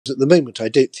At the moment, I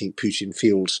don't think Putin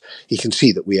feels he can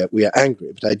see that we are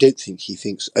angry, but I don't think he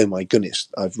thinks, "Oh my goodness,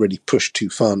 I've really pushed too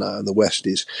far now, and the West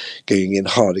is going in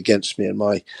hard against me, and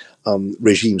my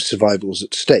regime's survival is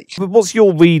at stake." But what's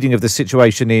your reading of the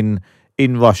situation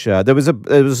in Russia? There was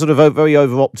a sort of a very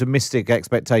over optimistic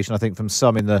expectation, I think, from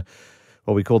some in the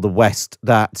what we call the West,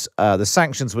 that the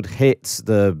sanctions would hit,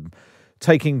 the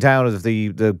taking down of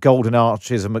the golden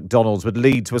arches of McDonald's would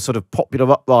lead to a sort of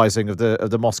popular uprising of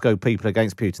the Moscow people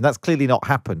against Putin. That's clearly not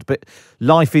happened, but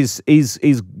life is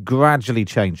gradually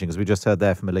changing, as we just heard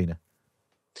there from Alina.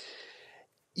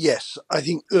 Yes, I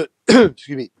think that,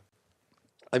 excuse me,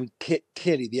 I mean,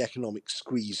 clearly the economic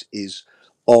squeeze is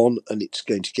on and it's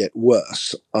going to get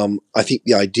worse. I think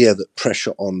the idea that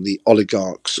pressure on the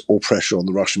oligarchs or pressure on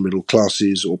the Russian middle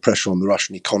classes or pressure on the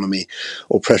Russian economy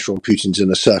or pressure on Putin's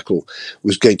inner circle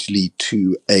was going to lead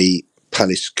to a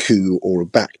palace coup or a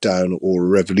back down or a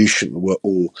revolution were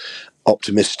all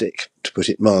optimistic, to put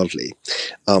it mildly.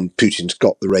 Putin's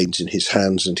got the reins in his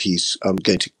hands and he's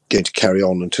going to carry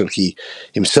on until he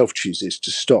himself chooses to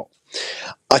stop.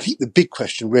 I think the big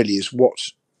question really is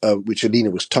which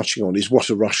Alina was touching on, is what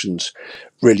are Russians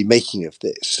really making of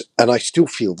this? And I still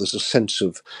feel there's a sense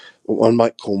of what one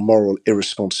might call moral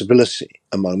irresponsibility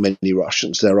among many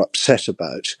Russians. They're upset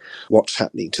about what's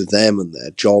happening to them and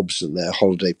their jobs and their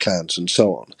holiday plans and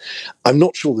so on. I'm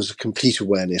not sure there's a complete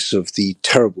awareness of the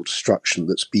terrible destruction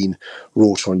that's been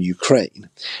wrought on Ukraine.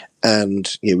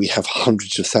 And we have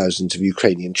hundreds of thousands of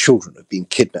Ukrainian children have been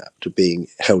kidnapped, are being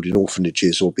held in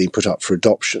orphanages or being put up for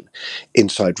adoption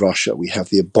inside Russia. We have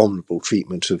the abominable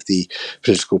treatment of the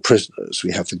political prisoners.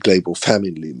 We have the global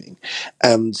famine looming.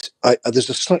 And there's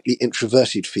a slightly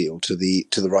introverted feel to the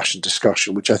Russian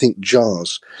discussion, which I think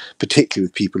jars, particularly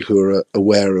with people who are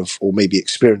aware of or maybe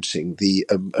experiencing the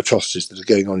atrocities that are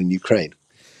going on in Ukraine.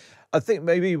 I think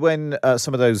maybe when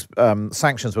some of those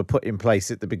sanctions were put in place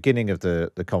at the beginning of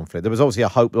the conflict, there was obviously a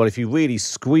hope that if you really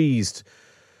squeezed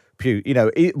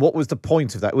Putin, what was the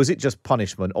point of that? Was it just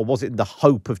punishment, or was it in the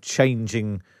hope of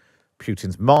changing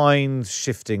Putin's mind,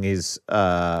 shifting his,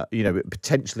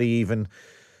 potentially even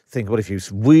think, what if you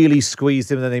really squeezed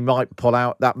him, then they might pull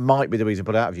out? That might be the reason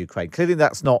to pull out of Ukraine. Clearly,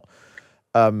 that's not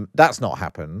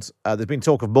happened. There's been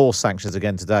talk of more sanctions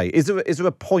again today. Is there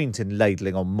a point in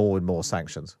ladling on more and more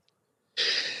sanctions?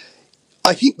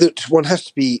 I think that one has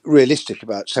to be realistic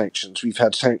about sanctions. We've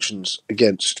had sanctions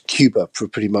against Cuba for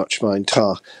pretty much my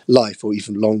entire life, or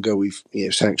even longer. We've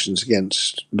sanctions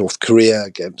against North Korea,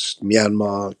 against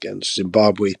Myanmar, against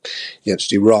Zimbabwe,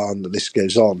 against Iran. The list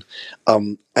goes on,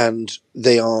 and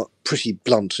they are pretty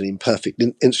blunt and imperfect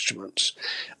instruments.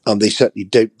 They certainly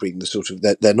don't bring the sort of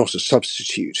they're not a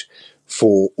substitute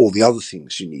for all the other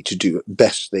things you need to do. At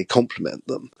best, they complement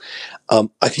them.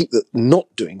 I think that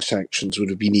not doing sanctions would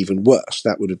have been even worse.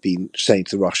 That would have been saying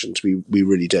to the Russians, we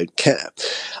really don't care.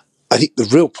 I think the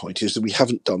real point is that we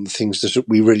haven't done the things that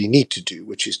we really need to do,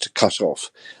 which is to cut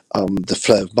off the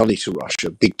flow of money to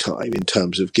Russia big time in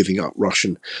terms of giving up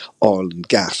Russian oil and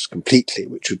gas completely,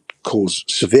 which would cause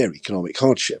severe economic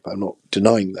hardship. I'm not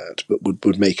denying that, but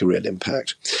would make a real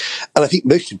impact. And I think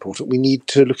most important, we need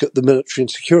to look at the military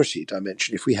and security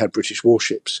dimension. If we had British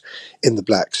warships in the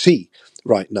Black Sea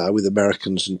right now with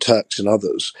Americans and Turks and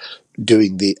others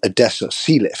doing the Odessa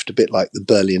sea lift, a bit like the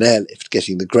Berlin airlift,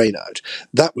 getting the grain out,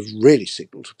 that would really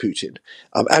signal to Putin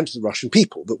and to the Russian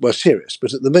people that we're serious.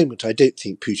 But at the moment, I don't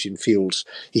think Putin feels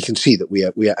he can see that we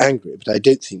are angry, but I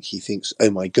don't think he thinks, "Oh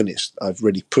my goodness, I've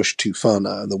really pushed too far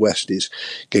now, and the West is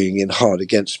going in hard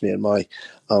against me, and my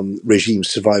regime's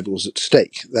survival is at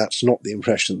stake." That's not the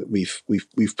impression that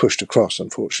we've pushed across,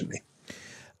 unfortunately.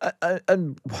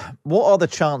 And what are the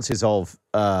chances of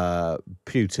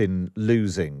Putin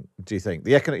losing, do you think?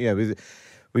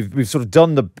 We've sort of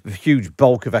done the huge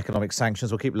bulk of economic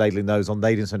sanctions. We'll keep ladling those on.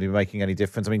 They didn't seem to be making any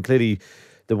difference. I mean, clearly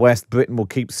the West, Britain, will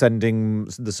keep sending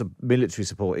the military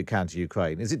support it can to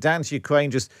Ukraine. Is it down to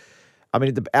Ukraine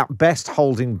at best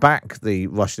holding back the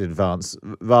Russian advance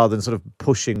rather than sort of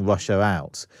pushing Russia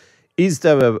out? Is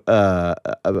there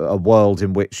a world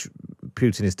in which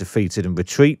Putin is defeated and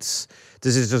retreats?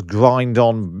 Does it just grind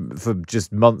on for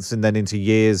just months and then into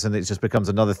years, and it just becomes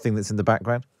another thing that's in the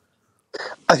background?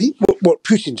 I think what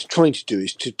Putin's trying to do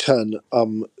is to turn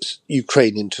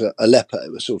Ukraine into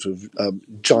Aleppo, a sort of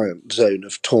giant zone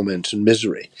of torment and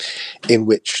misery, in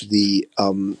which the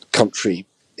country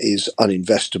is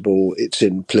uninvestable. It's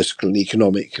in political and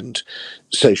economic and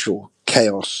social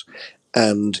chaos.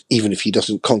 And even if he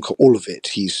doesn't conquer all of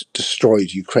it, he's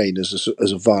destroyed Ukraine as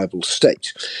a viable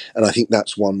state. And I think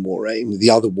that's one war aim. The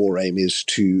other war aim is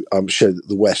to show that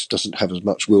the West doesn't have as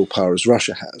much willpower as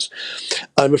Russia has.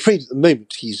 I'm afraid at the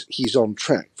moment he's on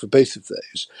track for both of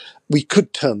those. We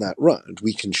could turn that round.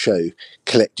 We can show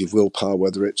collective willpower,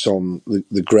 whether it's on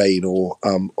the grain or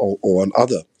on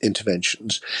other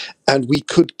interventions, and we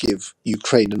could give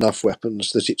Ukraine enough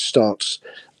weapons that it starts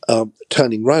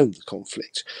turning round the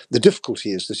conflict. The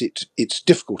difficulty is that it's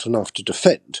difficult enough to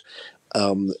defend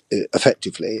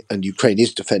effectively, and Ukraine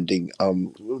is defending.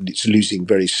 It's losing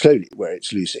very slowly where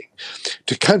it's losing.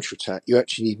 To counterattack, you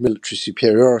actually need military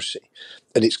superiority,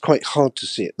 and it's quite hard to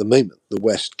see at the moment the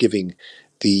West giving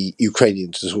the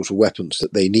Ukrainians the sort of weapons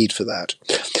that they need for that.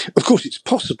 Of course, it's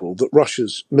possible that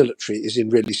Russia's military is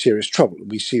in really serious trouble.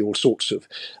 We see all sorts of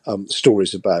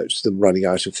stories about them running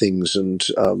out of things and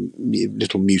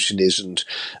little mutinies and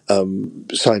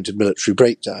signs of military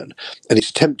breakdown. And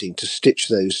it's tempting to stitch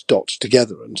those dots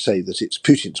together and say that it's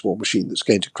Putin's war machine that's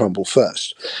going to crumble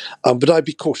first. But I'd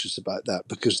be cautious about that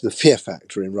because the fear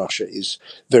factor in Russia is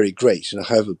very great. And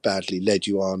however badly led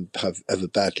you are and however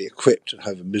badly equipped and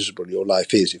however miserable your life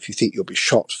is, if you think you'll be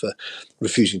shot for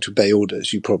refusing to obey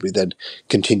orders, you probably then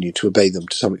continue to obey them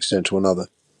to some extent or another.